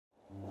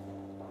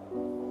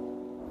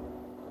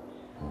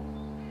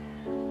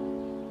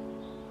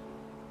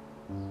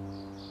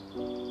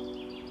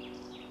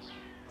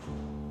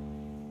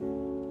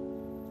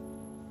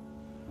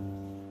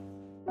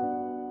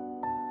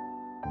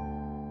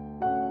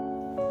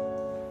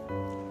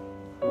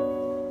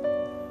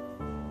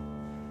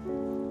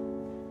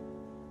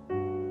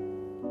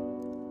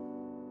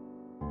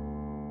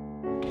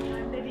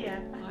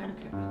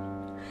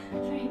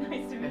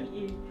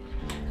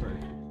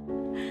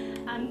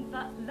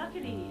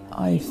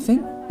I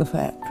think the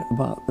fact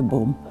about the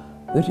boom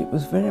that it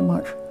was very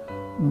much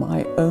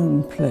my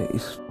own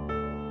place.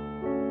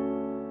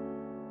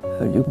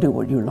 You do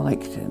what you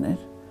liked in it.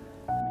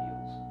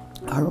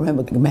 I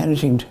remember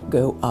managing to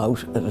go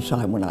out at a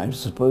time when I was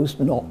supposed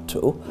not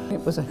to.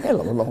 It was a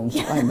hell of a long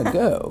time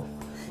ago.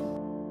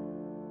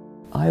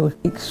 I was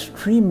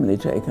extremely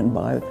taken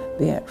by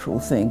the actual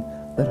thing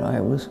that I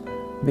was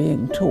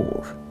being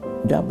taught,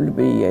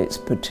 W.B. Yeats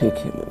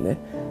particularly.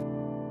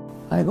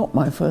 I got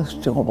my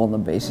first job on the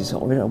basis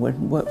of it. I went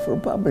and worked for a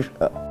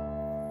publisher.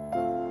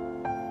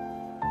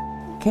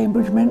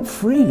 Cambridge meant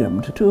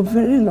freedom to a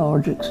very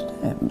large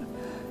extent.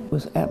 It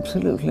was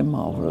absolutely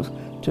marvellous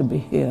to be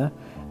here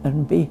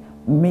and be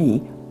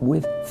me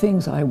with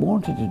things I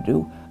wanted to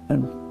do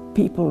and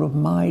people of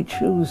my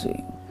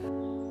choosing.